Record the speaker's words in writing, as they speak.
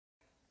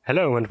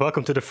Hello and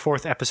welcome to the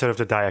fourth episode of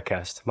the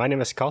Diacast. My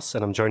name is Cas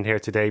and I'm joined here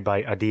today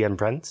by Adi and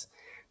Brent.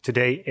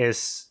 Today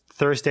is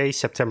Thursday,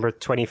 September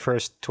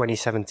 21st,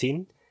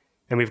 2017,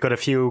 and we've got a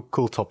few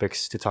cool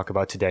topics to talk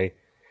about today.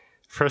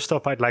 First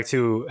up, I'd like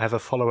to have a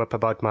follow-up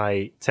about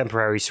my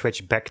temporary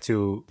switch back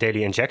to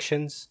daily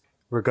injections.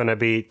 We're going to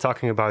be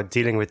talking about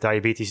dealing with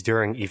diabetes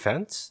during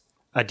events.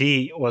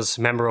 Adi was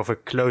member of a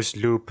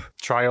closed-loop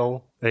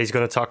trial that he's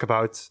going to talk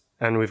about,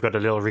 and we've got a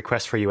little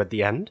request for you at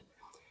the end.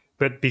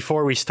 But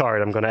before we start,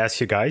 I'm going to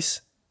ask you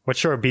guys,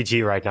 what's your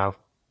BG right now?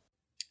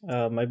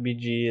 My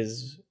BG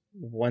is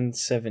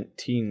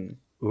 117.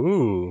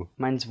 Ooh.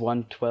 Mine's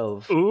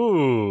 112.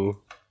 Ooh.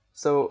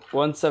 So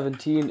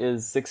 117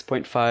 is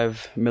 6.5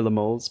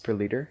 millimoles per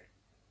liter,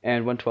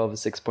 and 112 is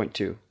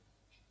 6.2.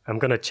 I'm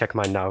going to check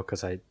mine now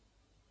because I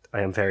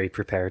am very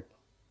prepared.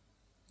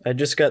 I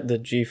just got the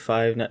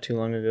G5 not too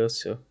long ago,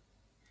 so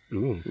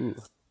Ooh.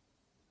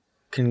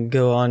 can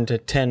go on to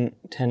 10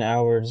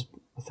 hours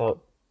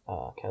without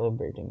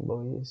calibrating,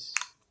 boys.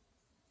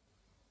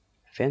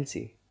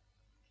 Fancy.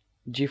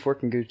 G4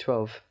 can go to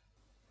 12.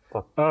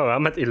 Oh,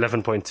 I'm at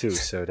 11.2,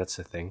 so that's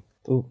the thing.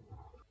 Ooh.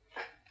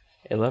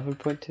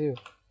 11.2.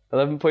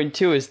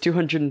 11.2 is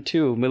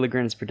 202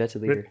 milligrams per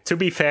deciliter. But to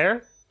be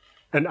fair,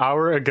 an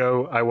hour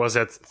ago I was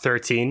at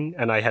 13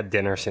 and I had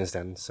dinner since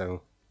then,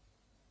 so...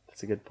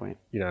 That's a good point.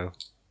 You know.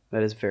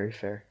 That is very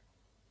fair.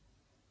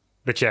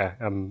 But yeah,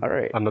 All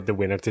right. I'm not the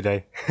winner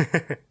today.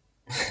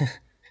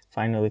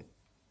 Finally,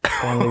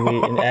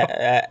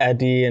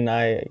 Adi and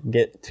I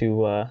get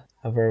to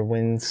have our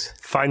wins.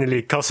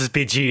 Finally, Cas's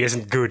BG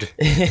isn't good.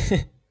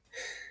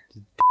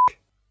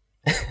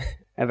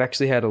 I've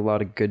actually had a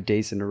lot of good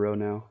days in a row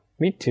now.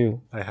 Me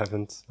too. I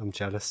haven't. I'm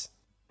jealous.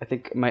 I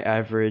think my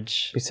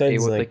average...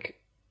 Besides,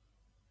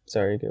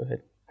 Sorry, go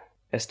ahead.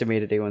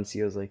 Estimated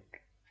A1C was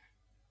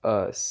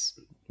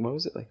what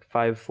was it?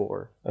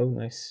 5.4. Oh,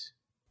 nice.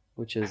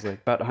 Which is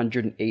about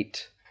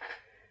 108,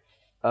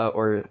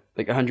 or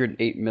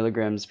 108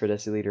 milligrams per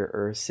deciliter,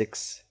 or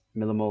 6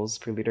 millimoles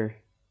per liter.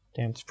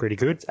 Damn, it's pretty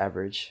good. It's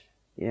average.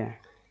 Yeah.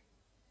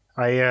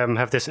 I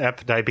have this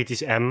app,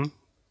 Diabetes M,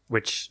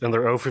 which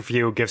under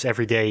overview gives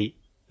every day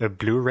a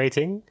blue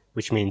rating,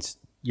 which means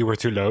you were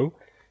too low,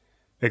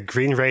 a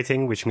green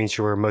rating, which means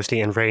you were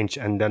mostly in range,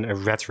 and then a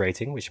red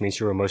rating, which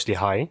means you were mostly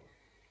high.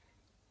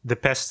 The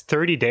past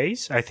 30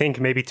 days, I think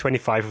maybe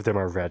 25 of them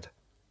are red.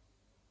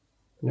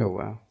 Oh,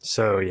 wow.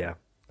 So, yeah,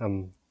 I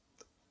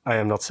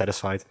am not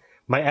satisfied.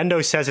 My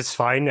endo says it's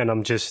fine, and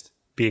I'm just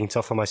being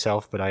tough on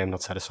myself, but I am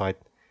not satisfied.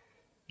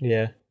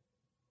 Yeah.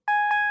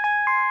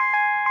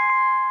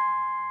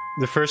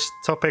 The first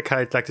topic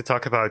I'd like to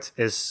talk about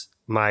is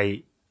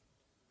my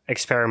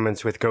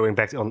experiment with going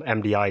back on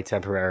MDI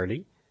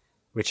temporarily,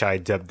 which I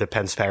dubbed the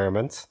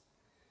Pensperiment.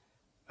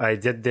 I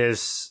did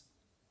this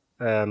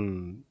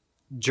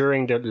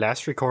during the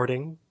last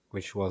recording,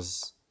 which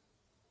was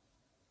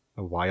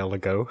a while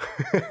ago.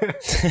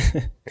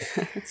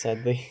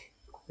 Sadly.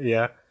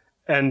 Yeah.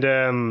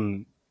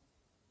 And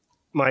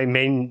my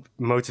main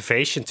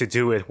motivation to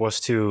do it was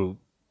to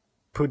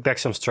put back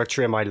some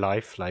structure in my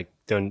life, like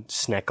don't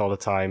snack all the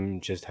time,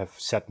 just have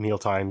set meal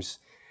times,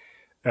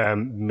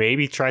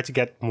 maybe try to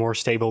get more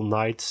stable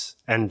nights,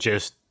 and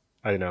just,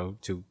 I don't know,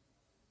 to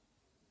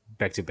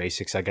back to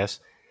basics, I guess.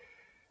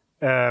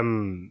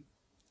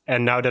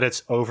 And now that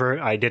it's over,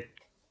 I did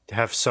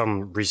have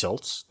some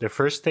results. The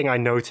first thing I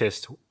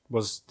noticed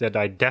was that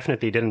I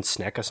definitely didn't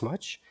snack as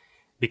much,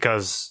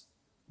 because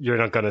you're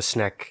not going to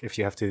snack if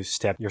you have to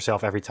step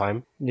yourself every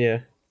time.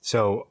 Yeah.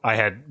 So I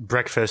had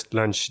breakfast,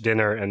 lunch,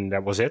 dinner, and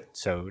that was it.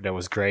 So that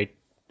was great.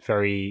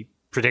 Very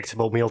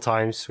predictable meal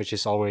times, which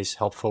is always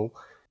helpful.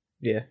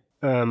 Yeah.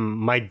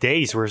 My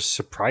days were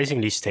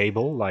surprisingly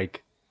stable.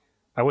 Like,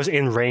 I was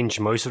in range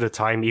most of the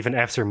time, even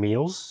after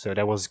meals. So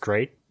that was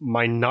great.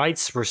 My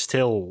nights were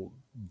still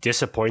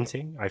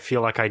disappointing. I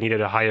feel like I needed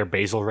a higher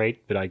basal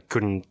rate, but I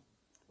couldn't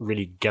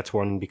really get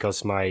one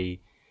because my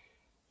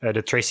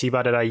the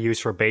Traceba that I use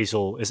for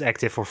basal is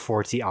active for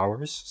 40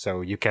 hours.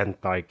 So you can't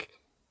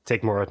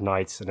take more at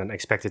night and then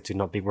expect it to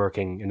not be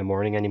working in the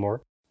morning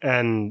anymore.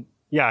 And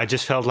yeah, I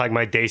just felt like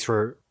my days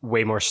were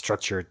way more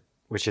structured,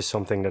 which is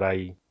something that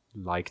I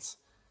liked.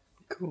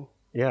 Cool.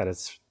 Yeah,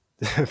 that's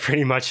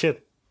pretty much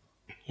it.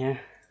 Yeah.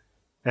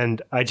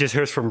 And I just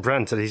heard from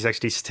Brent that he's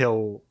actually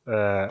still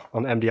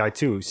on MDI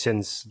too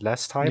since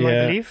last time,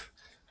 I believe.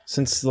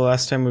 Since the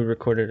last time we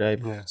recorded, I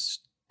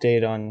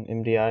stayed on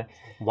MDI.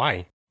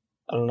 Why?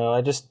 I don't know.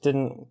 I just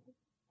didn't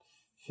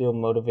feel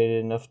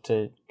motivated enough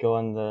to go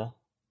on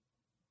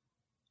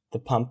the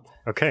pump.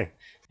 Okay.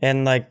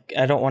 And I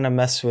don't want to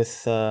mess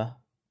with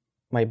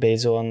my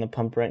basal on the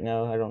pump right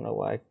now. I don't know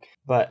why.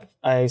 But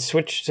I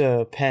switched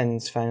to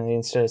pens finally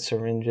instead of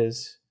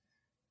syringes,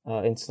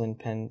 insulin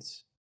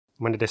pens.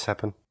 When did this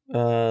happen?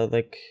 A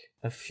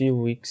few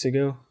weeks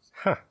ago.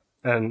 Huh.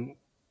 And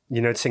you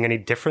noticing any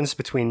difference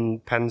between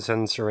pens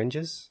and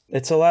syringes?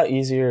 It's a lot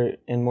easier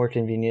and more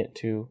convenient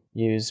to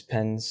use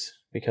pens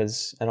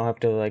because I don't have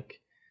to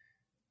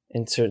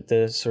insert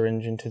the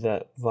syringe into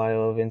that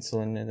vial of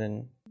insulin and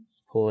then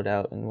pull it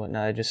out and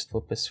whatnot. I just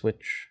flip a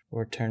switch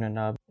or turn a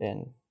knob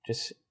and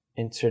just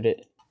insert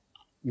it.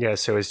 Yeah,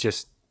 so it's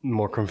just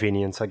more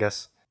convenience, I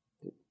guess.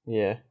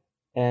 Yeah.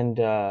 And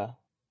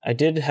I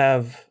did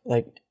have,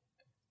 like,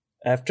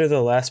 after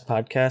the last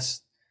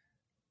podcast,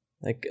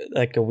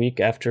 like a week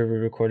after we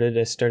recorded,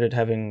 I started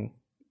having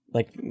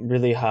like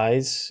really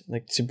highs,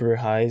 like super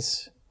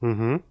highs.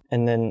 Mm-hmm.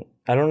 And then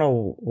I don't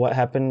know what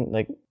happened,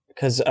 like,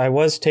 because I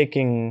was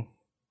taking,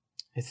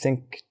 I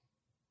think,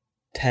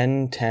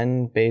 10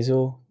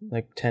 basil,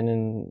 like 10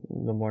 in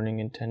the morning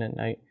and 10 at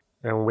night.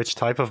 And which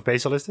type of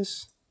basil is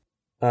this?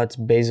 It's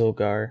basil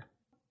gar.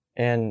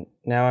 And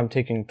now I'm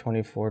taking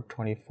 24.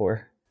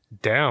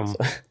 Damn. So,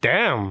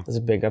 Damn. That's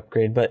a big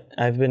upgrade. But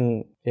I've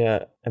been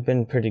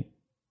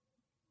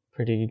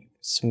pretty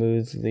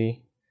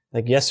smoothly.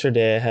 Like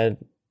yesterday I had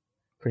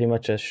pretty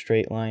much a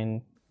straight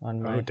line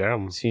on my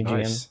CGM.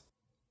 Nice.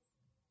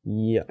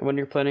 Yeah. When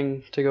you're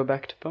planning to go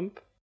back to pump?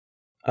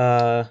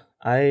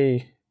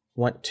 I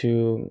want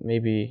to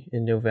maybe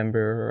in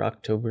November or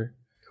October.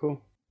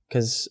 Cool.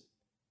 Because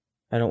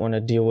I don't want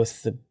to deal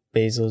with the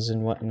basils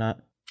and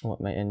whatnot. I want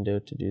my endo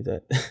to do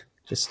that,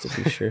 just to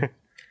be sure.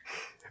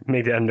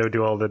 Make the endo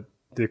do all the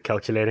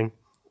calculating.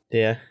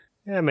 Yeah.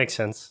 Yeah, it makes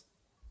sense.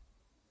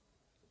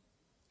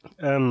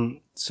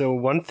 So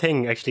one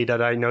thing actually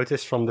that I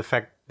noticed from the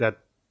fact that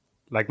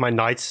like my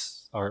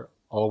nights are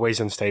always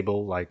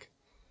unstable, like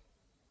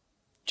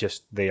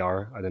just they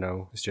are, I don't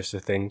know, it's just a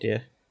thing.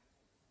 Yeah.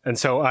 And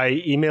so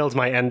I emailed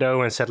my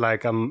endo and said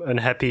like I'm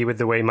unhappy with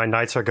the way my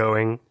nights are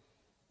going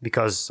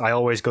because I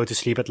always go to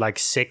sleep at like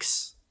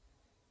 6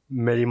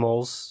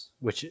 millimoles,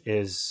 which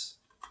is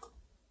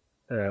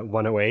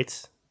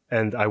 108,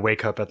 and I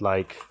wake up at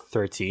like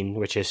 13,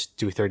 which is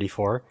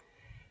 234.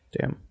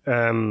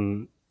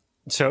 Damn.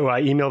 So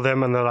I emailed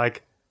them and they're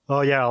like,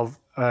 oh yeah,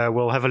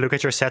 we'll have a look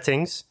at your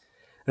settings.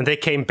 And they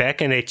came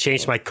back and they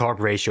changed my carb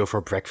ratio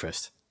for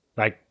breakfast.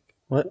 Like,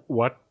 What?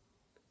 What?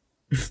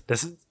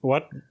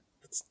 What?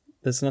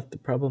 That's not the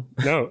problem.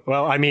 No,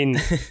 well, I mean,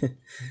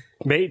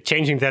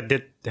 changing that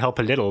did help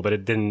a little, but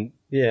it didn't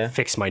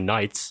fix my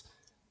nights.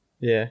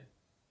 Yeah.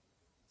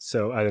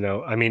 So I don't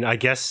know. I mean, I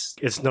guess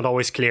it's not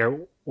always clear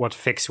what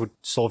fix would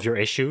solve your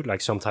issue. Like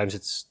sometimes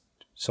it's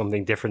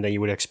something different than you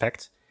would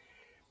expect.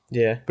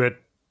 Yeah. But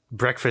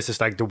breakfast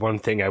is like the one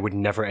thing I would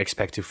never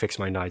expect to fix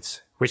my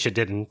nights, which it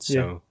didn't.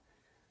 So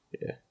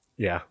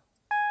yeah.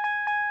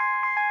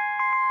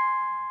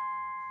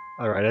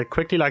 All right. I'd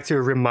quickly like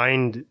to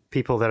remind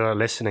people that are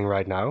listening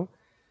right now.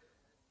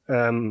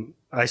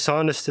 I saw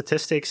in the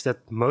statistics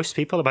that most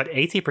people, about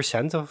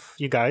 80% of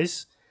you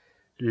guys,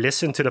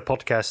 listen to the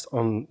podcast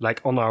on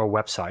our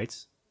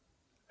website.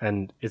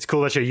 And it's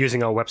cool that you're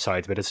using our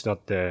website, but it's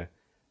not the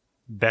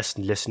best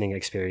listening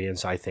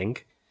experience, I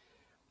think.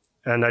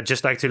 And I'd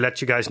just like to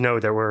let you guys know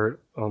that we're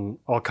on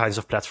all kinds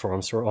of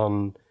platforms. We're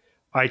on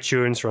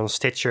iTunes, we're on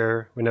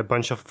Stitcher, we're in a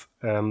bunch of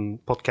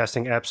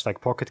podcasting apps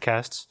like Pocket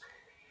Casts.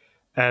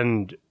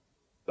 And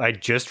I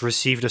just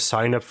received a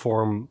sign-up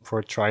form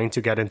for trying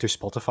to get into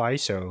Spotify,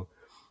 so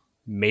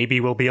maybe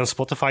we'll be on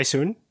Spotify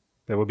soon.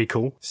 That would be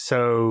cool.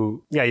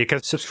 So yeah, you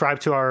can subscribe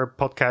to our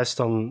podcast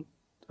on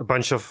a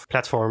bunch of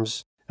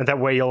platforms, and that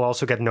way you'll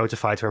also get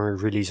notified when we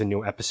release a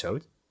new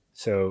episode.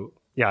 So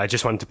yeah, I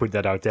just wanted to put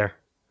that out there.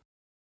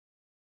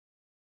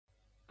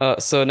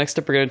 So next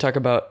up, we're going to talk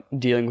about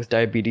dealing with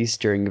diabetes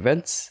during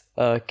events.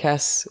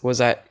 Cass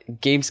was at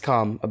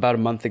Gamescom about a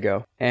month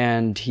ago,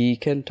 and he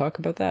can talk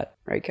about that.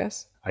 Right,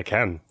 Cass? I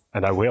can,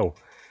 and I will.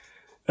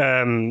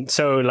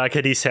 So like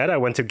Hadi said, I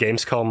went to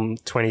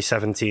Gamescom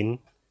 2017.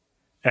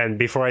 And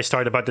before I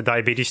start about the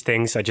diabetes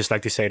things, I'd just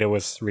like to say that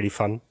was really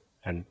fun.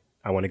 And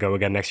I want to go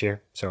again next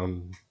year. So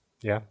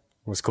yeah, it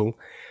was cool.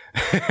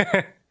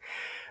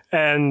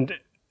 And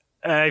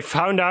I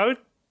found out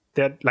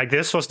that like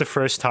this was the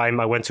first time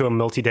I went to a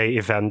multi-day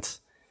event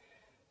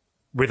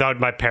without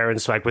my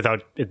parents, like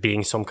without it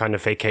being some kind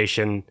of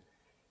vacation.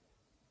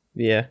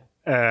 Yeah.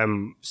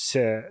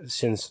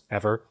 Since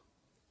ever.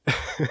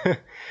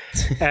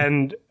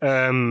 And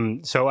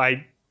so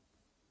I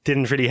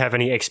didn't really have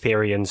any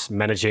experience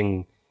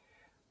managing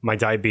my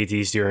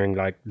diabetes during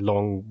like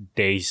long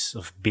days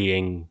of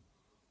being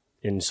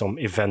in some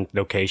event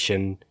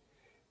location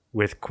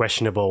with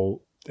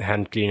questionable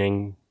hand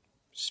cleaning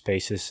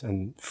spaces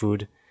and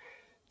food.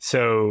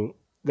 So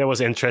that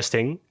was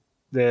interesting.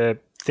 The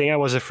thing I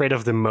was afraid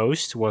of the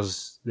most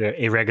was the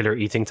irregular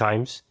eating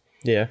times.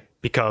 Yeah.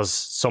 Because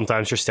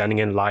sometimes you're standing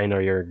in line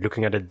or you're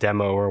looking at a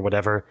demo or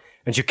whatever,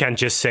 and you can't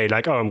just say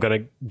like, oh, I'm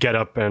going to get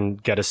up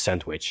and get a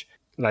sandwich.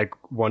 Like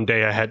one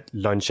day I had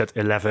lunch at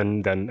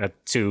 11, then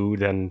at 2,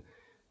 then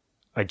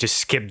I just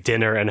skipped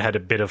dinner and had a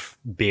bit of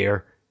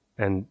beer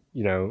and,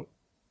 you know,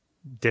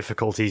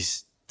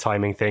 difficulties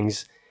timing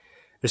things,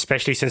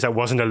 especially since I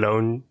wasn't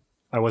alone.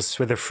 I was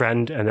with a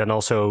friend and then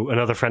also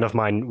another friend of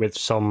mine with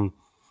some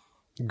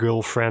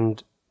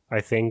girlfriend, I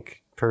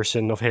think,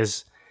 person of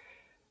his.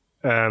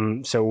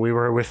 So we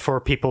were with 4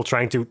 people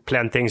trying to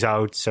plan things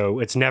out. So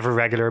it's never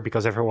regular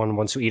because everyone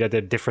wants to eat at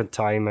a different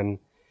time and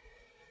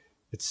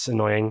it's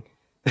annoying.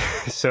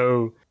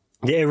 So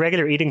The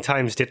irregular eating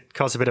times did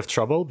cause a bit of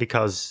trouble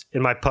because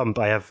in my pump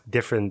I have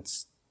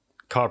different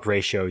carb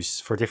ratios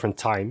for different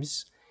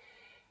times.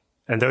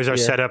 And those are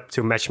set up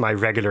to match my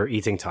regular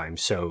eating time.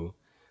 So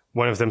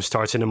one of them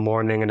starts in the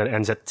morning and then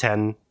ends at 10.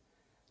 And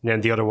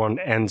then the other one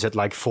ends at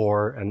like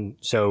 4. And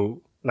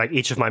so like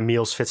each of my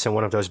meals fits in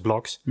one of those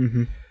blocks.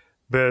 Mm-hmm.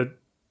 But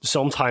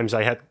sometimes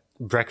I had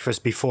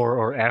breakfast before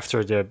or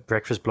after the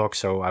breakfast block.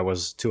 So I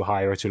was too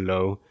high or too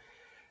low.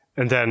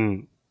 And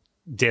then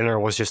dinner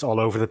was just all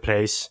over the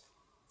place.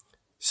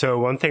 So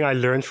one thing I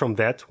learned from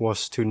that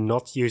was to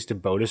not use the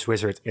bolus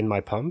wizard in my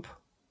pump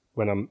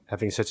when I'm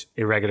having such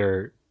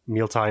irregular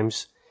meal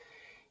times,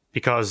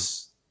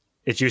 because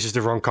it uses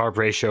the wrong carb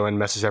ratio and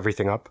messes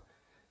everything up.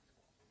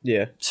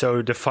 Yeah.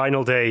 So the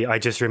final day, I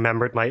just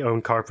remembered my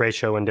own carb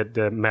ratio and did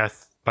the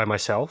math by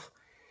myself.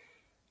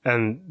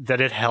 And that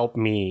it helped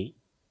me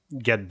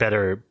get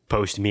better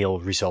post-meal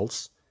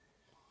results.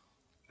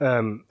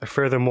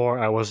 Furthermore,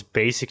 I was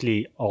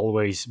basically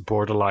always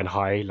borderline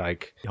high,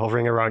 like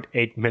hovering around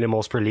 8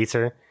 millimoles per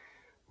liter,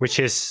 which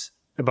is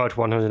about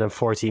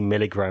 140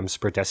 milligrams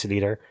per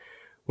deciliter,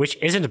 which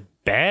isn't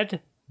bad,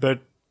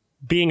 but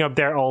being up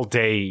there all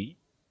day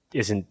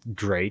isn't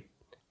great.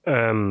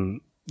 I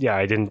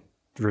didn't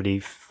really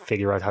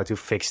figure out how to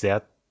fix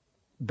that,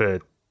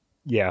 but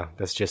yeah,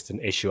 that's just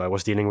an issue I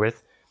was dealing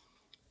with.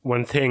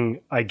 One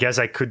thing I guess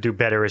I could do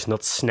better is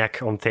not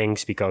snack on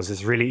things, because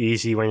it's really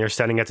easy when you're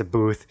standing at the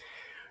booth.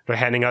 They're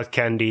handing out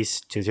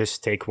candies to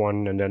just take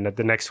one, and then at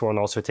the next one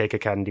also take a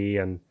candy,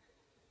 and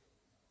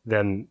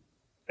then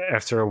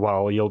after a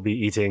while you'll be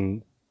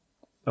eating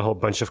a whole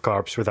bunch of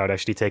carbs without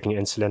actually taking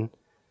insulin.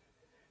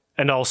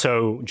 And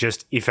also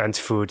just event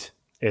food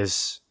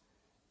is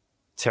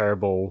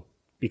terrible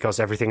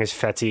because everything is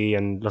fatty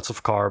and lots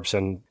of carbs.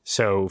 And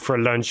so for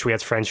lunch we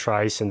had French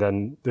fries, and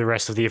then the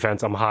rest of the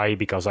event I'm high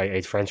because I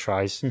ate French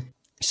fries.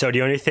 So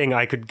the only thing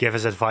I could give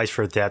as advice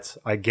for that,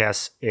 I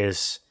guess,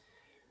 is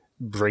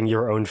bring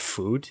your own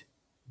food.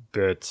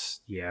 But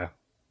yeah,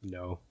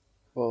 no.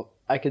 Well,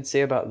 I could say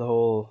about the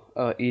whole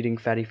eating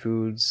fatty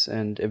foods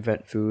and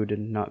event food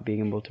and not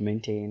being able to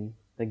maintain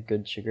like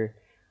good sugar.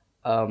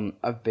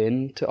 I've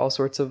been to all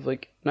sorts of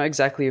like, not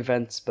exactly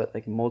events, but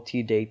like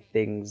multi-day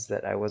things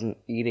that I wasn't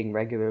eating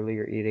regularly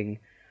or eating,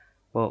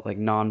 well, like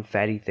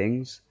non-fatty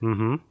things.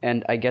 Mm-hmm.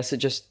 And I guess it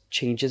just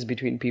changes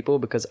between people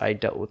because I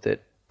dealt with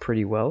it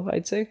pretty well,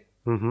 I'd say.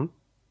 Mm-hmm.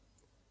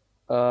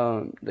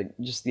 Like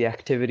just the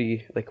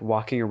activity, like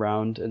walking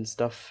around and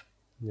stuff.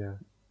 Yeah.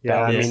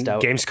 Yeah, I mean,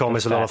 out Gamescom the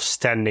is a lot fat. of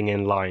standing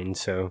in line,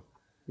 so...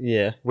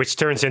 Yeah. Which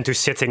turns into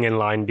sitting in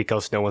line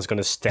because no one's going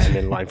to stand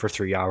in line for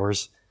 3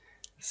 hours.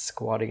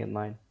 Squatting in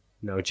line.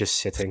 No, just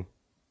sitting.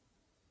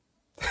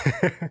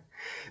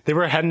 They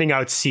were handing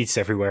out seats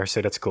everywhere,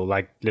 so that's cool.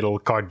 Like little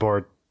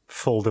cardboard,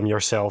 fold them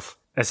yourself,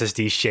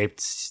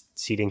 SSD-shaped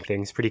seating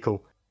things. Pretty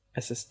cool.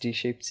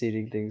 SSD-shaped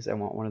seating things. I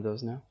want one of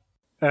those now.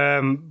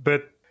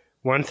 But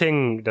one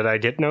thing that I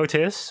did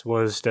notice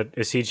was that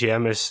a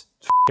CGM is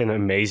f***ing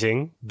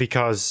amazing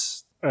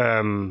because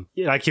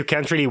like you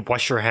can't really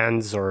wash your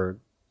hands or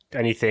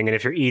anything. And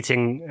if you're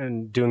eating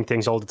and doing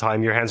things all the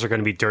time, your hands are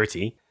going to be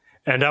dirty.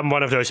 And I'm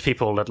one of those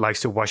people that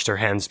likes to wash their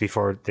hands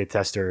before they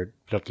test their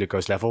blood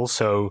glucose levels.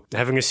 So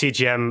having a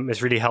CGM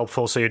is really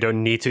helpful, so you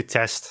don't need to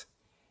test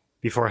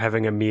before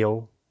having a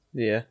meal.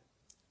 Yeah.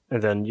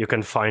 And then you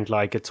can find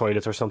like a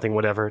toilet or something,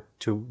 whatever,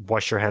 to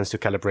wash your hands to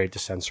calibrate the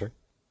sensor.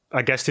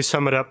 I guess to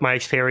sum it up, my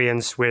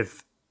experience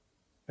with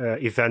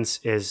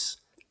events is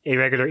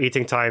irregular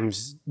eating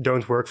times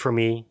don't work for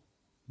me,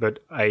 but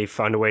I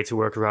found a way to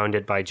work around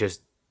it by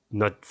just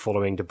not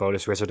following the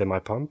bolus wizard in my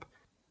pump.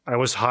 I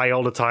was high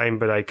all the time,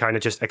 but I kind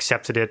of just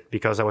accepted it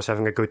because I was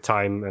having a good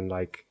time and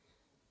like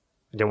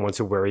I didn't want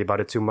to worry about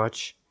it too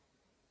much.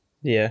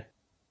 Yeah.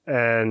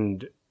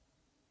 And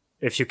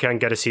if you can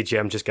get a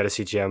CGM, just get a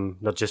CGM,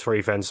 not just for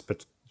events,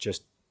 but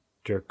just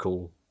they're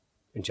cool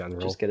in general.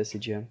 Just get a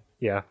CGM.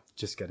 Yeah,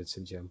 just get a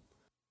CGM.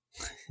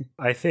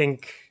 I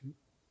think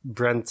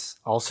Brent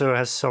also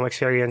has some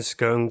experience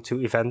going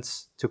to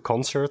events, to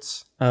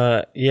concerts.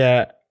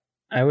 Yeah.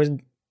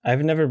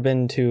 I've never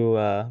been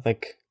to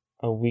like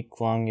a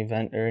week-long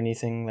event or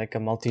anything, like a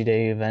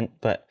multi-day event,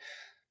 but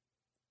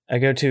I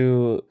go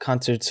to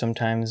concerts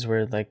sometimes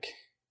where like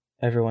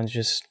everyone's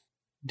just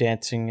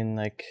dancing and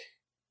like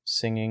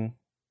singing.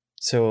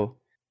 So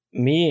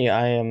me,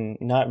 I am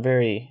not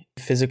very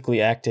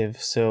physically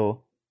active,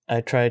 so I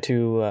try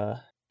to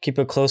keep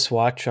a close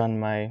watch on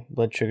my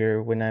blood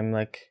sugar when I'm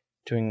like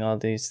doing all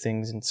these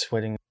things and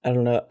sweating. I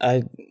don't know.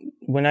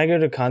 When I go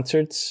to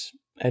concerts,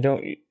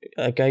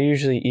 I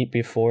usually eat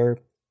before,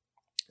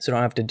 so I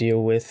don't have to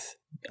deal with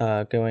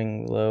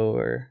going low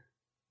or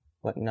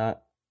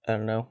whatnot. I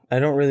don't know. I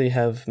don't really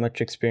have much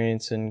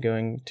experience in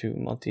going to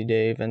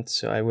multi-day events,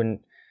 so I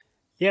wouldn't.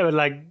 Yeah, but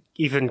like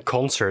even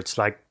concerts,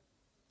 like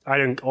I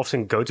don't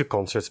often go to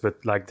concerts,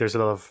 but like there's a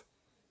lot of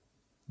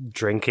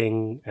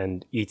drinking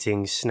and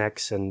eating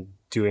snacks and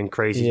doing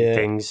crazy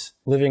things.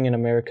 Living in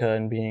America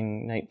and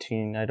being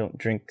 19, I don't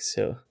drink,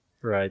 so.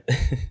 Right.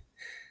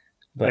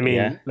 But I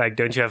mean, like,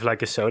 don't you have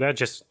like a soda,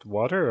 just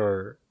water,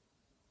 or?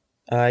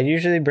 I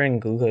usually bring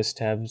glucose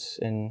tabs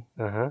and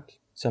Uh-huh.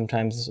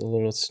 sometimes a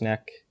little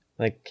snack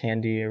like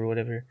candy or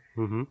whatever.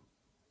 Mm-hmm.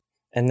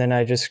 And then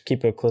I just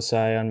keep a close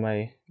eye on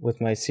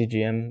with my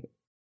CGM.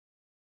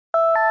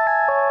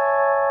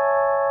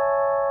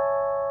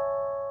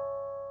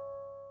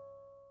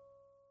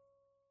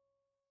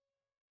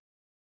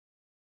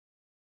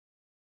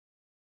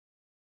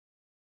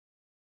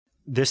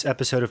 This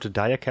episode of the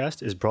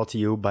Diacast is brought to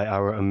you by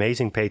our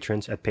amazing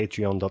patrons at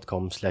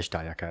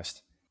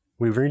patreon.com/Diacast.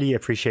 We really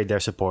appreciate their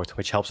support,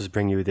 which helps us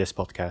bring you this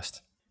podcast.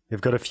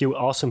 We've got a few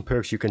awesome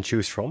perks you can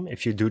choose from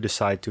if you do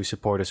decide to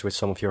support us with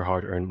some of your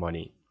hard-earned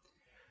money.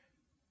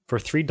 For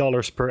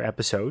 $3 per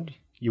episode,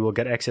 you will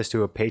get access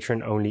to a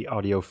patron-only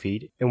audio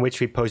feed in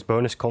which we post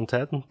bonus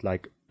content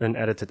like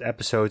unedited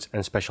episodes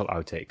and special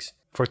outtakes.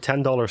 For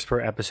 $10 per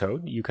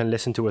episode, you can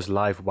listen to us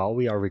live while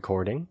we are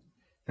recording,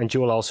 and you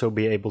will also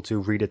be able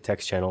to read a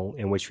text channel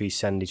in which we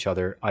send each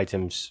other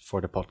items for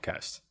the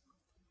podcast.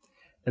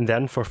 And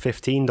then for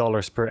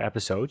 $15 per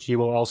episode, you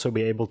will also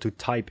be able to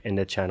type in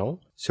the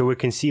channel, so we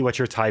can see what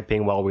you're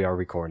typing while we are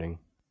recording.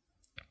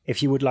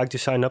 If you would like to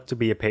sign up to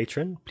be a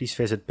patron, please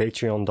visit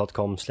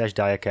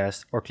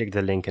patreon.com/Diacast or click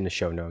the link in the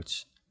show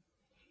notes.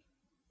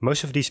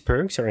 Most of these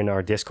perks are in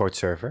our Discord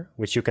server,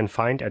 which you can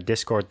find at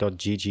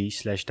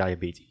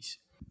discord.gg/diabetes.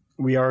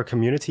 We are a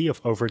community of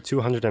over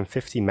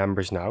 250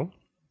 members now,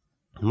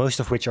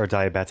 most of which are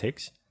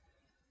diabetics.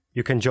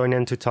 You can join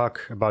in to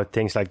talk about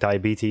things like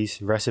diabetes,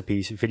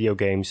 recipes, video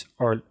games,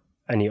 or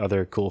any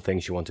other cool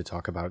things you want to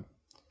talk about.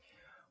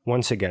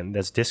 Once again,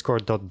 that's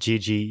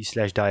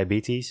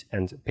discord.gg/diabetes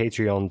and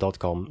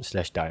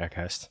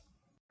patreon.com/Diacast.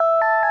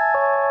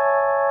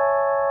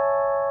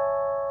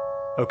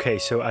 Okay,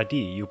 so Adi,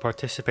 you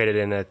participated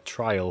in a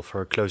trial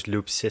for a closed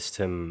loop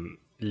system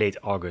late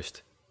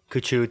August.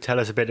 Could you tell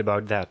us a bit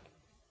about that?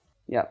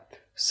 Yeah.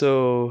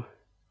 So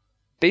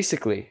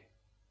basically,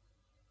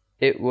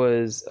 it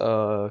was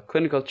a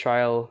clinical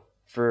trial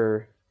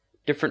for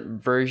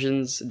different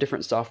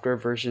software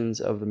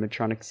versions of the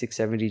Medtronic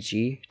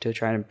 670G to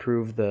try and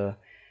improve the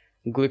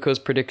glucose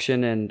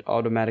prediction and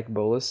automatic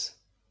bolus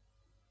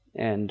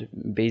and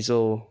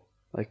basal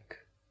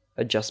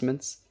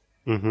adjustments.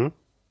 Mm-hmm.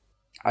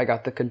 I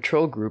got the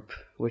control group,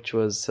 which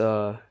was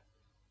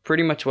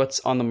pretty much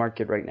what's on the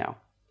market right now.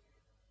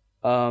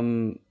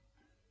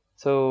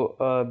 So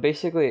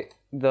basically,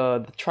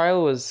 the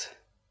trial was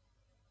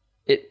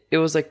it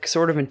was like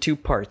sort of in two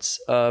parts.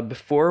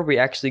 Before we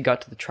actually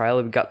got to the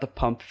trial, we got the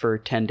pump for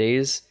 10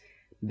 days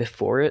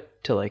before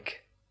it to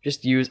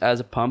just use as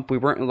a pump. We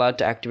weren't allowed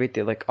to activate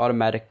the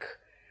automatic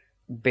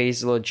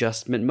basal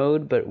adjustment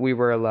mode, but we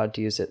were allowed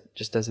to use it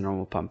just as a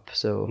normal pump.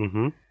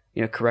 So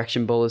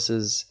correction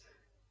boluses,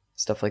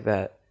 stuff like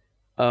that.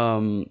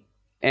 And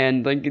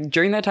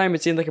during that time,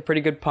 it seemed like a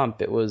pretty good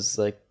pump. It was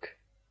it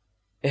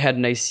had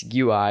nice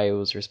UI. It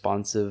was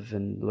responsive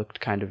and looked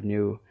kind of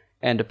new.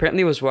 And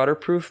apparently it was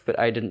waterproof, but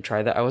I didn't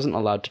try that. I wasn't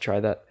allowed to try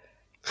that.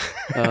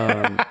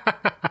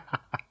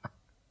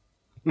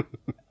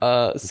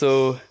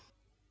 So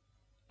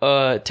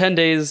 10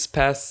 days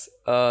pass.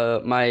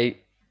 My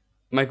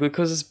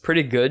glucose is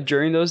pretty good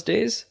during those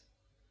days.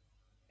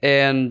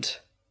 And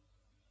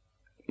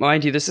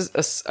mind you, I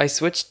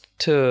switched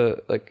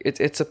to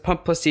it's a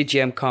pump plus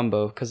CGM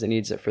combo because it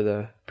needs it for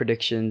the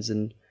predictions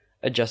and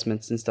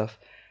adjustments and stuff.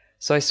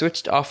 So I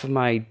switched off of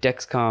my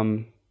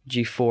Dexcom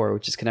G4,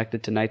 which is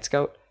connected to Night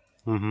Scout.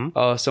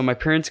 Mm-hmm. So my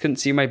parents couldn't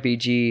see my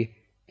BG,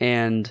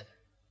 and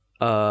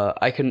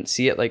I couldn't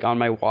see it on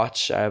my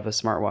watch. I have a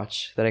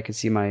smartwatch that I can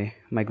see my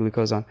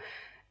glucose on,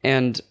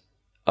 and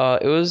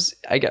it was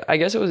I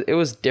guess it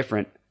was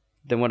different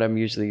than what I'm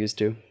usually used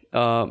to.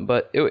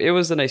 But it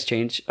was a nice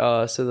change.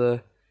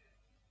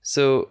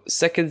 So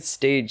second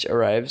stage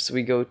arrives.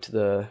 We go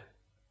to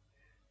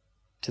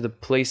the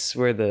place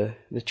where the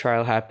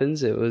trial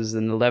happens. It was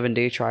an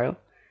 11-day trial.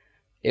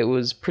 It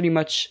was pretty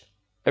much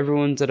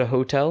everyone's at a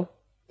hotel.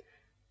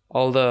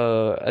 I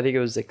think it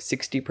was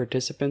 60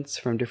 participants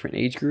from different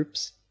age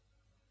groups.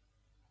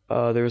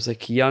 There was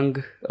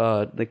young,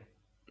 a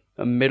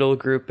middle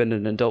group and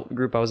an adult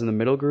group. I was in the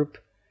middle group.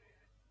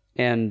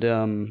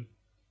 And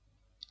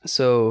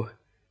so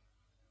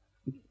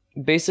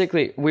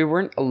basically we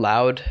weren't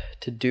allowed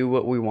to do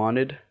what we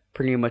wanted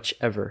pretty much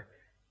ever.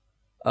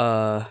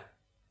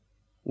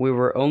 We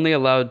were only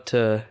allowed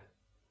to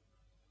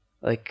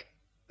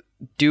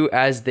do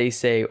as they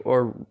say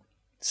or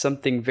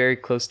something very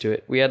close to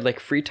it. We had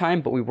free time,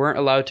 but we weren't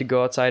allowed to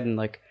go outside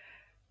and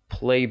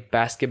play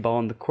basketball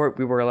on the court.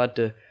 We were allowed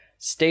to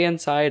stay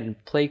inside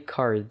and play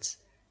cards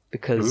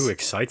because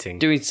exciting.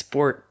 Doing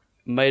sport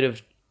might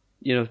have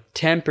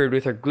tampered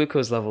with our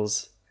glucose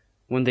levels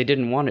when they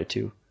didn't want it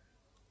to.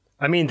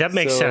 I mean, that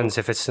makes sense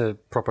if it's a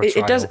proper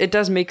trial. It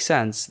does make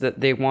sense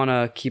that they want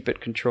to keep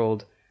it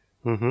controlled.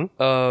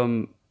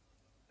 Mm-hmm.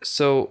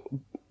 So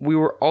we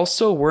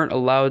weren't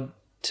allowed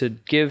to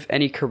give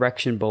any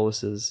correction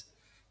boluses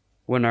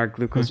when our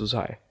glucose was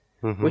high,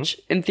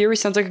 which in theory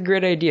sounds like a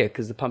great idea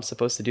because the pump's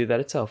supposed to do that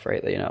itself,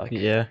 right?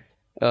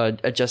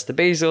 Adjust the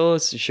basal,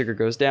 so sugar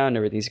goes down,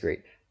 everything's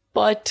great.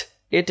 But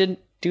it didn't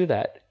do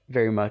that.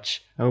 very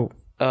much. Oh.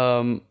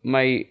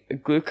 My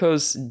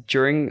glucose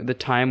during the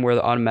time where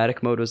the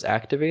automatic mode was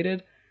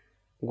activated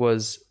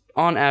was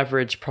on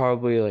average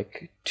probably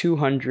like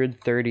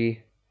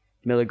 230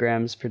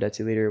 milligrams per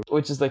deciliter,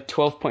 which is like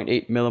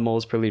 12.8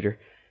 millimoles per liter,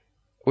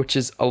 which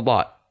is a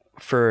lot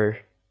for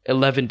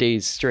 11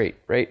 days straight,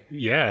 right?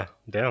 Yeah,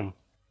 damn.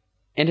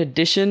 In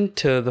addition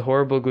to the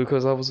horrible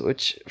glucose levels,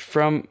 which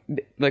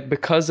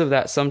because of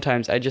that,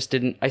 sometimes I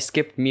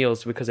skipped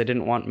meals because I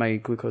didn't want my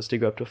glucose to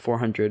go up to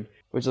 400,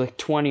 which is like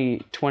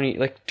 20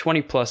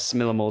 plus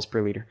millimoles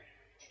per liter.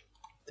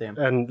 Damn.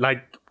 And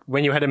like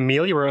when you had a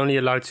meal, you were only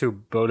allowed to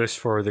bolus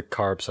for the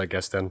carbs, I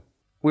guess, then.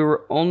 We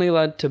were only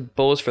allowed to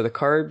bolus for the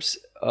carbs.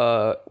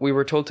 We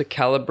were told to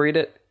calibrate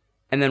it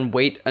and then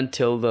wait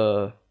until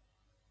the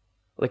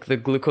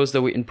glucose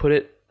that we input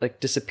it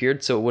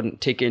disappeared, so it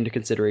wouldn't take it into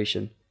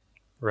consideration.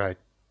 Right.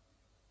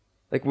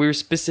 Like we were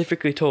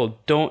specifically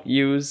told, don't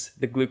use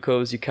the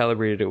glucose you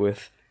calibrated it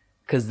with,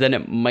 because then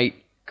it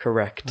might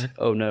correct. What?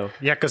 Oh no.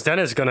 Yeah, because then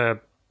it's gonna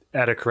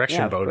add a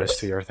correction bonus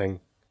to your thing.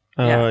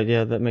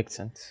 Yeah, that makes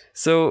sense.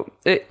 So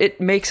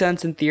it makes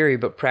sense in theory,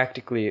 but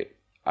practically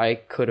I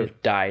could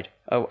have died.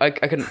 Oh, I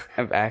couldn't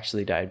have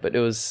actually died, but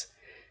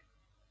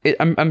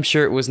I'm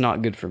sure it was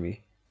not good for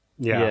me.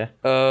 Yeah.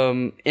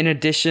 In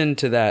addition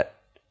to that,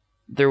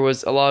 there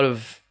was a lot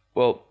of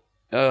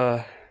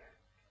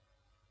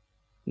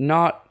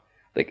not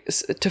like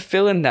to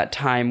fill in that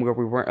time where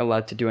we weren't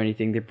allowed to do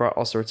anything. They brought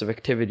all sorts of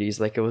activities,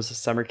 like it was a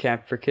summer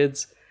camp for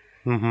kids.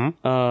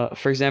 Mm-hmm.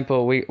 For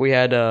example, we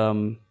had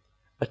a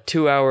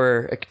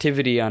 2-hour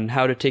activity on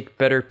how to take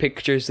better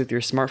pictures with your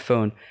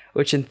smartphone,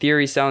 which in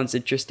theory sounds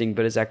interesting,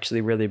 but is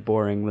actually really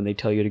boring when they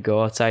tell you to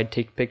go outside,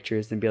 take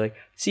pictures, and be like,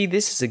 see,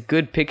 this is a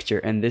good picture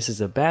and this is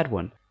a bad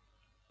one.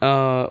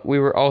 We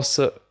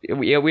also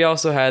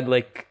had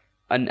like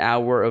an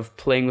hour of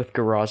playing with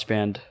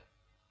GarageBand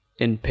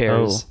in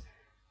pairs.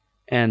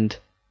 And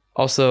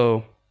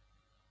also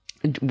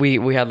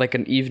we had like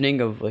an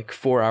evening of like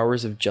 4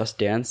 hours of Just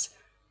Dance.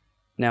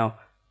 Now,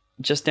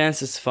 Just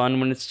Dance is fun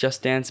when it's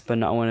Just Dance, but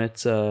not when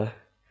it's a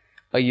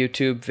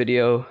YouTube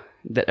video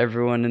that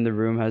everyone in the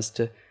room has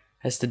to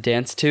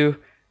dance to.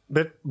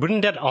 But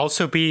wouldn't that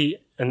also be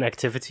an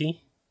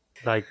activity,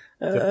 like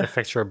that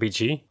affects your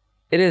BG?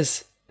 It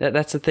is.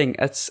 That's the thing.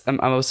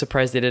 I was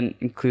surprised they didn't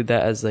include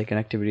that as like an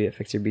activity that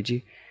affects your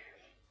BG.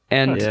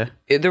 And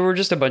there were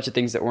just a bunch of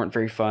things that weren't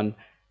very fun,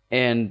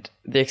 and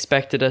they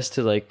expected us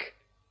to like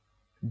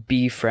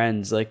be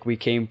friends. Like we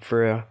came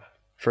for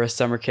a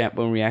summer camp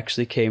when we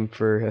actually came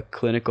for a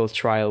clinical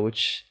trial,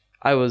 which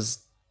I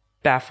was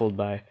baffled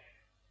by.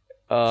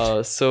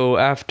 So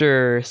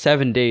after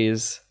 7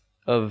 days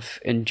of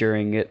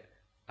enduring it,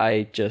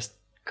 I just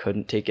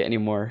couldn't take it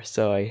anymore.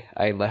 So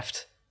I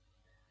left.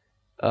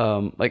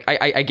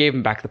 I gave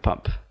him back the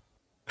pump.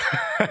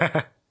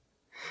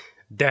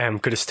 Damn,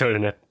 could have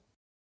stolen it.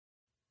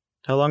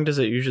 How long does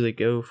it usually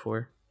go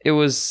for? It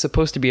was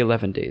supposed to be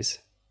 11 days.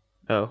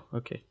 Oh,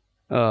 okay.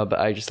 But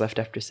I just left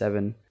after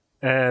 7.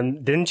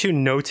 And didn't you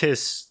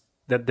notice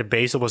that the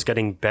basal was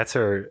getting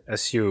better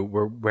as you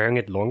were wearing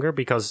it longer?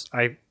 Because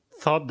I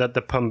thought that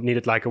the pump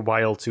needed like a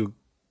while to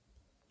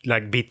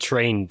like be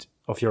trained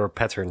of your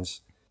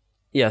patterns.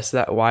 Yes,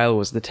 that while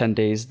was the 10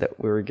 days that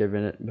we were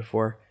given it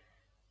before.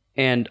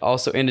 And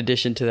also in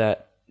addition to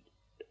that,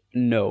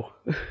 no.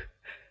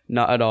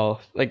 Not at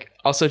all. Like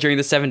also during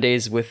the 7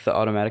 days with the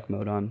automatic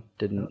mode on,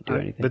 didn't do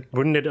anything. But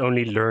wouldn't it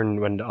only learn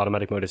when the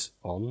automatic mode is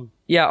on?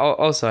 Yeah,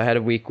 also I had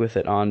a week with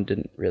it on,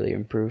 didn't really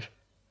improve.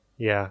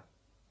 Yeah.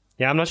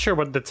 Yeah, I'm not sure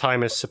what the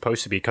time is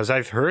supposed to be, because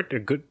I've heard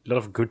a lot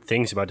of good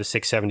things about the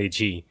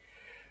 670G.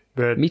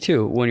 But me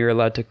too, when you're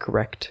allowed to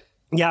correct.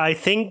 Yeah, I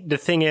think the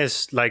thing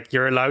is, like,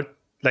 you're allowed,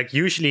 like,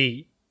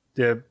 usually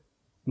the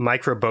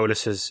micro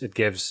boluses it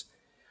gives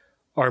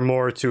are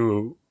more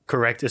to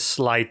correct a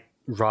slight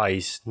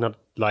rise, not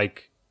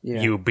like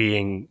you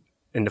being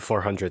in the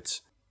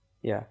 400s.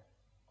 Yeah.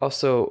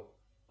 Also,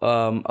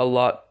 a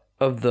lot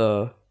of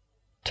the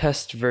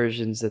test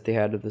versions that they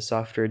had of the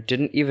software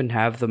didn't even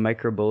have the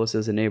micro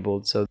boluses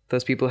enabled, so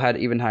those people had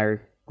even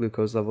higher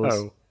glucose levels.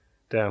 Oh,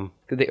 damn.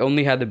 They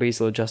only had the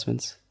basal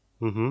adjustments.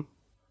 Mm-hmm.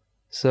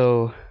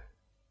 So,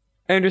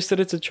 I understood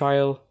it's a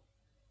trial.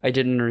 I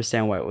didn't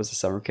understand why it was a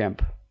summer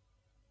camp.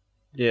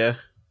 Yeah.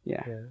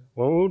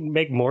 What would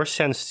make more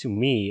sense to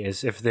me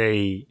is if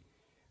they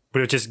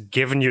would have just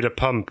given you the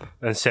pump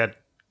and said,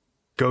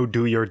 go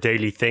do your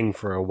daily thing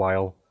for a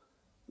while.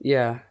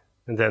 Yeah.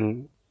 And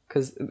then...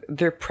 Because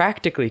they're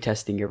practically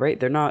testing it, right?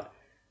 They're not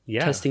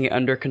testing it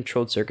under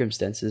controlled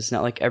circumstances. It's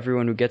not like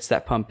everyone who gets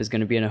that pump is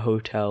going to be in a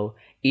hotel,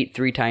 eat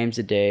 3 times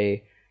a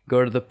day,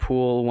 go to the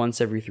pool once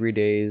every 3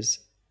 days.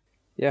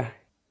 Yeah.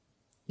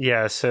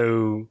 Yeah,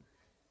 so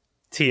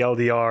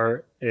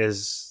TLDR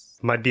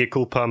might be a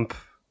cool pump.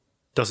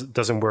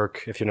 Doesn't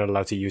work if you're not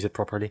allowed to use it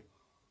properly.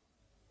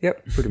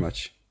 Yep, pretty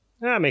much.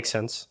 Yeah, makes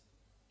sense.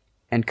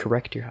 And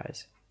correct your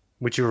highs.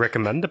 Would you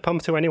recommend the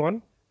pump to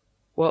anyone?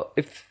 Well,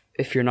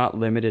 if you're not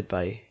limited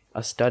by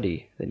a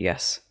study, then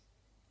yes.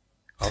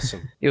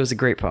 Awesome. It was a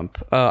great pump.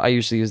 I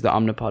usually use the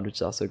Omnipod, which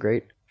is also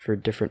great. for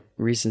different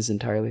reasons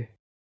entirely.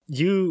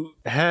 You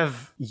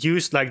have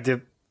used like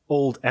the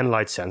old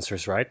Enlight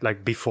sensors, right?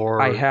 Like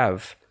before. I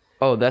have.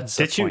 Oh, that's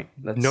Did the you point.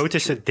 That's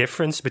notice true. a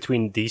difference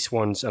between these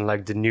ones and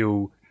like the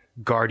new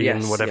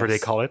Guardian, Yes, whatever they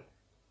yes. call it?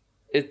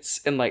 It's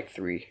Enlight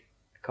 3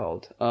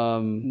 called.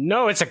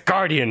 No, it's a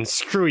Guardian.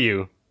 Screw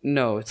you.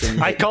 No, it's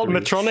Enlight I called 3.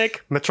 Medtronic.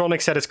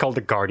 Medtronic said it's called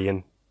the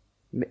Guardian.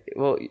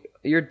 Well,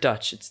 you're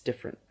Dutch. It's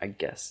different, I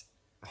guess.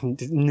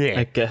 Nah.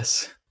 I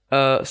guess.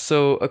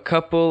 So a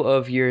couple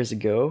of years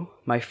ago,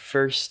 my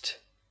first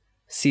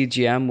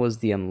CGM was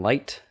the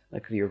Enlight,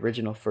 like the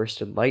original first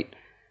Enlight.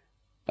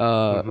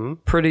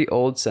 Pretty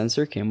old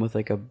sensor, came with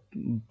like a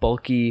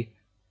bulky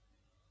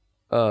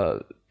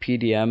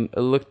PDM. It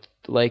looks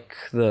like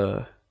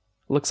the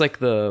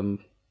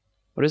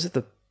what is it,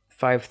 the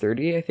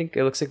 530? I think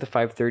it looks like the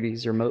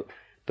 530's remote,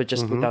 but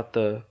just without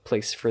the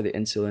place for the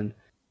insulin.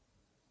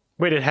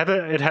 Wait, it had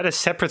a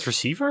separate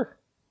receiver?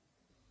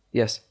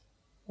 Yes.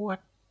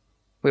 What?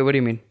 Wait, what do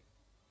you mean?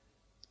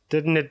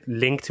 Didn't it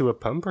link to a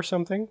pump or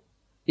something?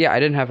 Yeah, I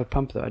didn't have a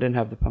pump though. I didn't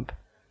have the pump.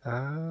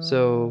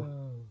 So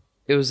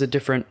it was a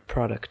different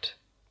product.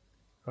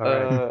 All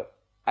right.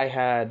 I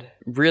had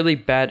really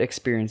bad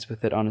experience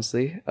with it,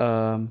 honestly.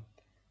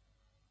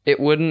 It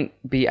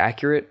wouldn't be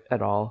accurate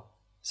at all.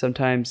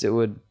 Sometimes it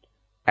would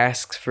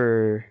ask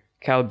for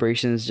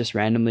calibrations just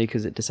randomly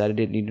because it decided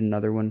it needed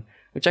another one,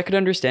 which I could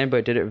understand, but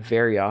it did it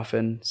very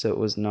often, so it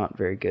was not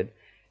very good.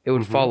 It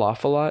would fall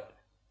off a lot.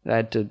 I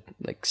had to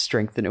like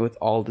strengthen it with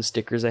all the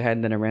stickers I had,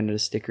 and then I ran out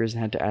of stickers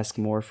and had to ask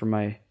more for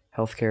my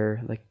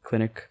healthcare like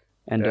clinic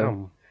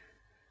endo.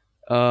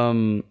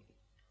 Damn.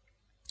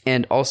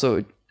 And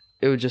also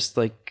it would just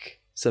like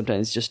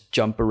sometimes just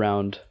jump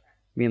around,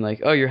 being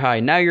like, "Oh, you're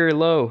high, now you're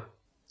low."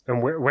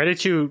 And where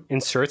did you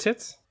insert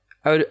it?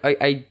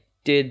 I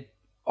did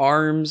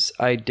arms,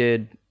 I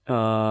did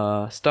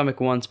stomach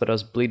once, but I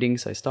was bleeding,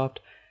 so I stopped.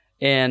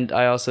 And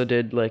I also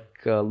did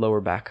like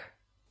lower back.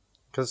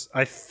 Because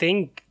I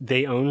think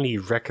they only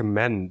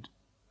recommend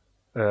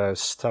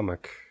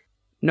stomach.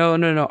 No.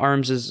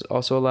 Arms is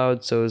also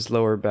allowed, so is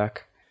lower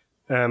back.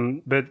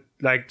 But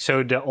like,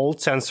 so the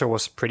old sensor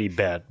was pretty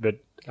bad, but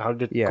how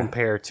did it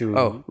compare to?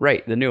 Oh,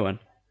 right, the new one.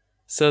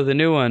 So the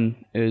new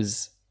one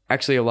is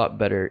actually a lot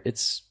better.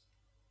 It's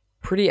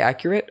pretty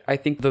accurate. I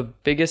think the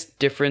biggest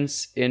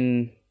difference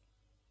in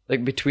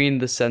like between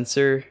the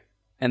sensor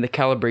and the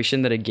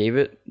calibration that I gave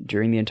it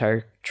during the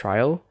entire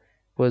trial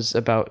was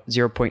about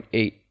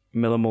 0.8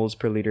 millimoles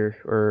per liter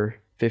or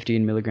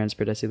 15 milligrams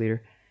per deciliter.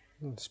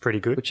 It's pretty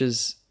good. Which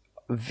is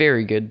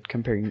very good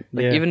comparing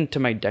even to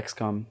my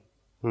Dexcom,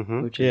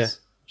 which is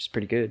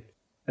pretty good.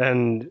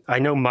 And I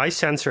know my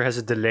sensor has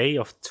a delay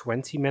of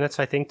 20 minutes,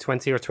 I think,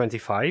 20 or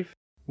 25.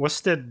 What's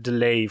the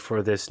delay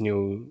for this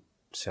new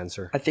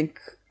sensor? I think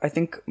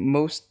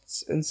most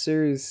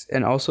sensors,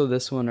 and also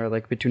this one, are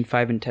like between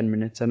 5 and 10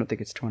 minutes. I don't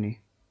think it's 20.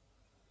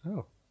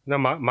 Oh. No,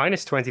 mine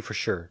is 20 for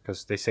sure,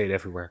 because they say it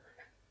everywhere.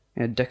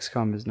 Yeah,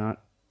 Dexcom is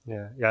not.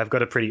 Yeah, I've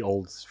got a pretty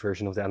old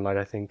version of the Enlight,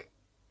 I think.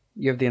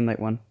 You have the Enlight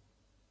one.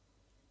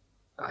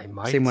 I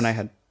might. Same one I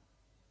had.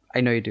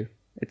 I know you do.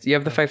 You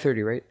have the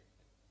 530, right?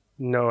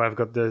 No, I've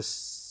got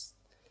this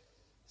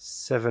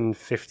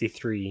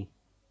 753.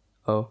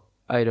 Oh,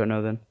 I don't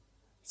know then.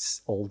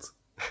 It's old.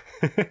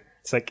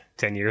 It's like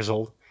 10 years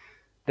old.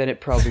 Then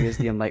it probably is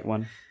the Enlight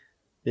one.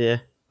 Yeah.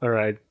 All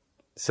right.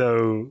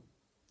 So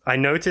I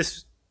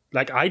notice,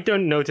 like, I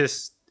don't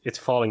notice it's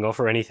falling off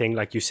or anything,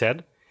 like you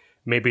said.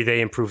 Maybe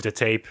they improved the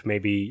tape.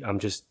 Maybe I'm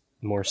just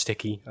more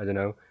sticky. I don't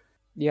know.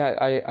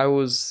 Yeah, I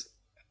was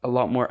a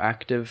lot more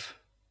active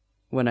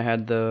when I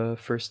had the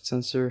first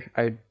sensor.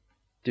 I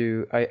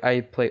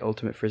play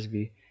Ultimate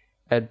Frisbee.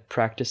 I'd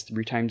practice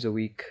 3 times a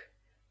week,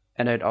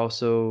 and I'd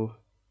also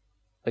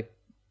like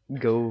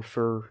go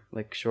for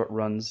like short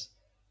runs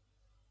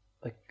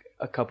like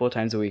a couple of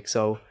times a week.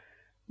 So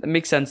it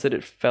makes sense that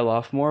it fell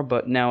off more,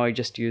 but now I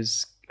just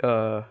use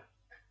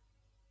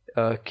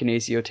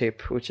kinesio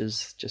tape, which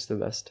is just the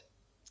best.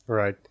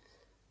 Right.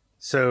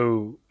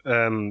 So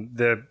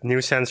the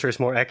new sensor is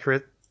more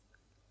accurate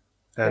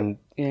and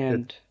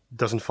it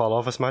doesn't fall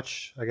off as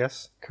much, I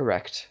guess.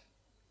 Correct.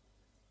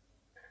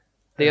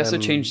 They also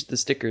changed the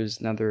stickers.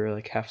 Now they're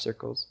like half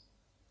circles.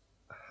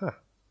 Huh.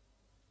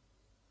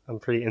 I'm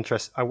pretty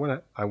interested. I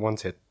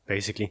want it,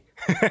 basically.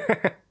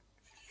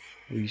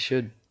 You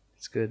should.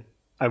 It's good.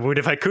 I would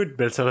if I could,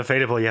 but it's not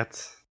available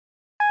yet.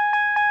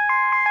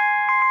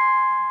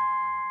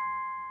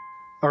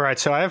 All right,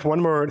 so I have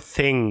one more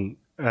thing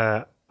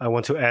I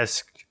want to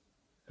ask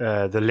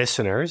the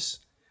listeners.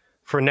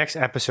 For next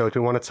episode,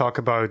 we want to talk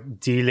about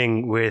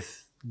dealing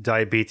with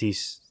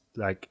diabetes,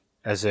 like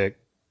as a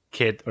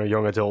kid or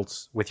young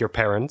adult with your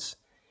parents.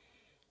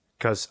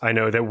 Because I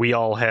know that we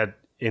all had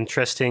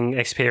interesting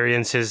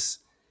experiences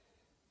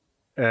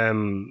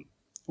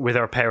with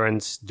our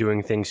parents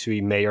doing things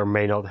we may or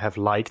may not have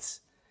liked.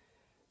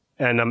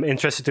 And I'm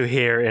interested to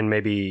hear in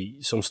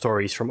maybe some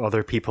stories from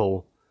other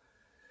people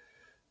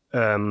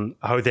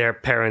how their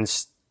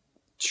parents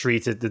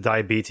treated the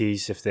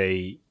diabetes, if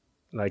they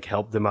like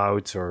helped them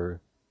out or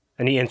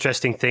any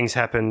interesting things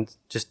happened.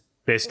 Just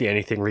basically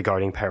anything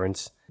regarding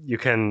parents. You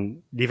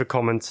can leave a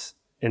comment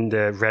in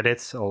the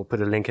Reddit. I'll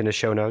put a link in the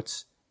show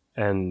notes.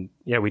 And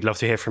yeah, we'd love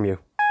to hear from you.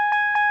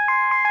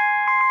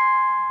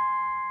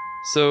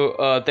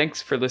 So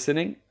thanks for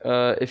listening.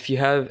 If you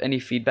have any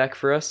feedback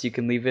for us, you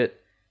can leave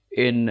it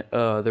in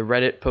the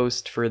Reddit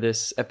post for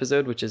this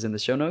episode, which is in the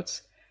show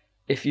notes.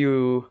 If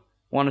you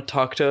want to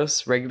talk to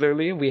us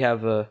regularly, we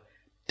have a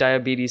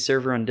diabetes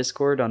server on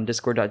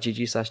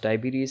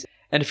discord.gg/diabetes.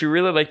 And if you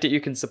really liked it, you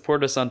can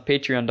support us on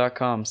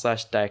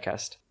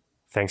patreon.com/diacast.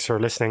 Thanks for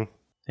listening.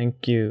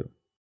 Thank you.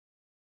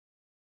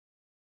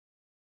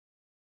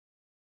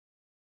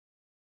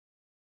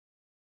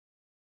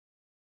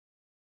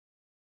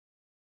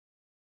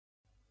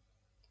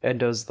 And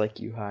does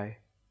like you high.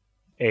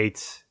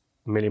 8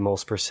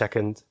 millimoles per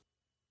second.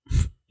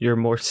 You're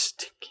more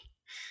sticky.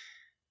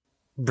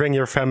 Bring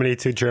your family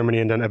to Germany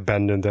and then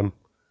abandon them.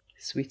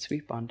 Sweet,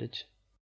 sweet bondage.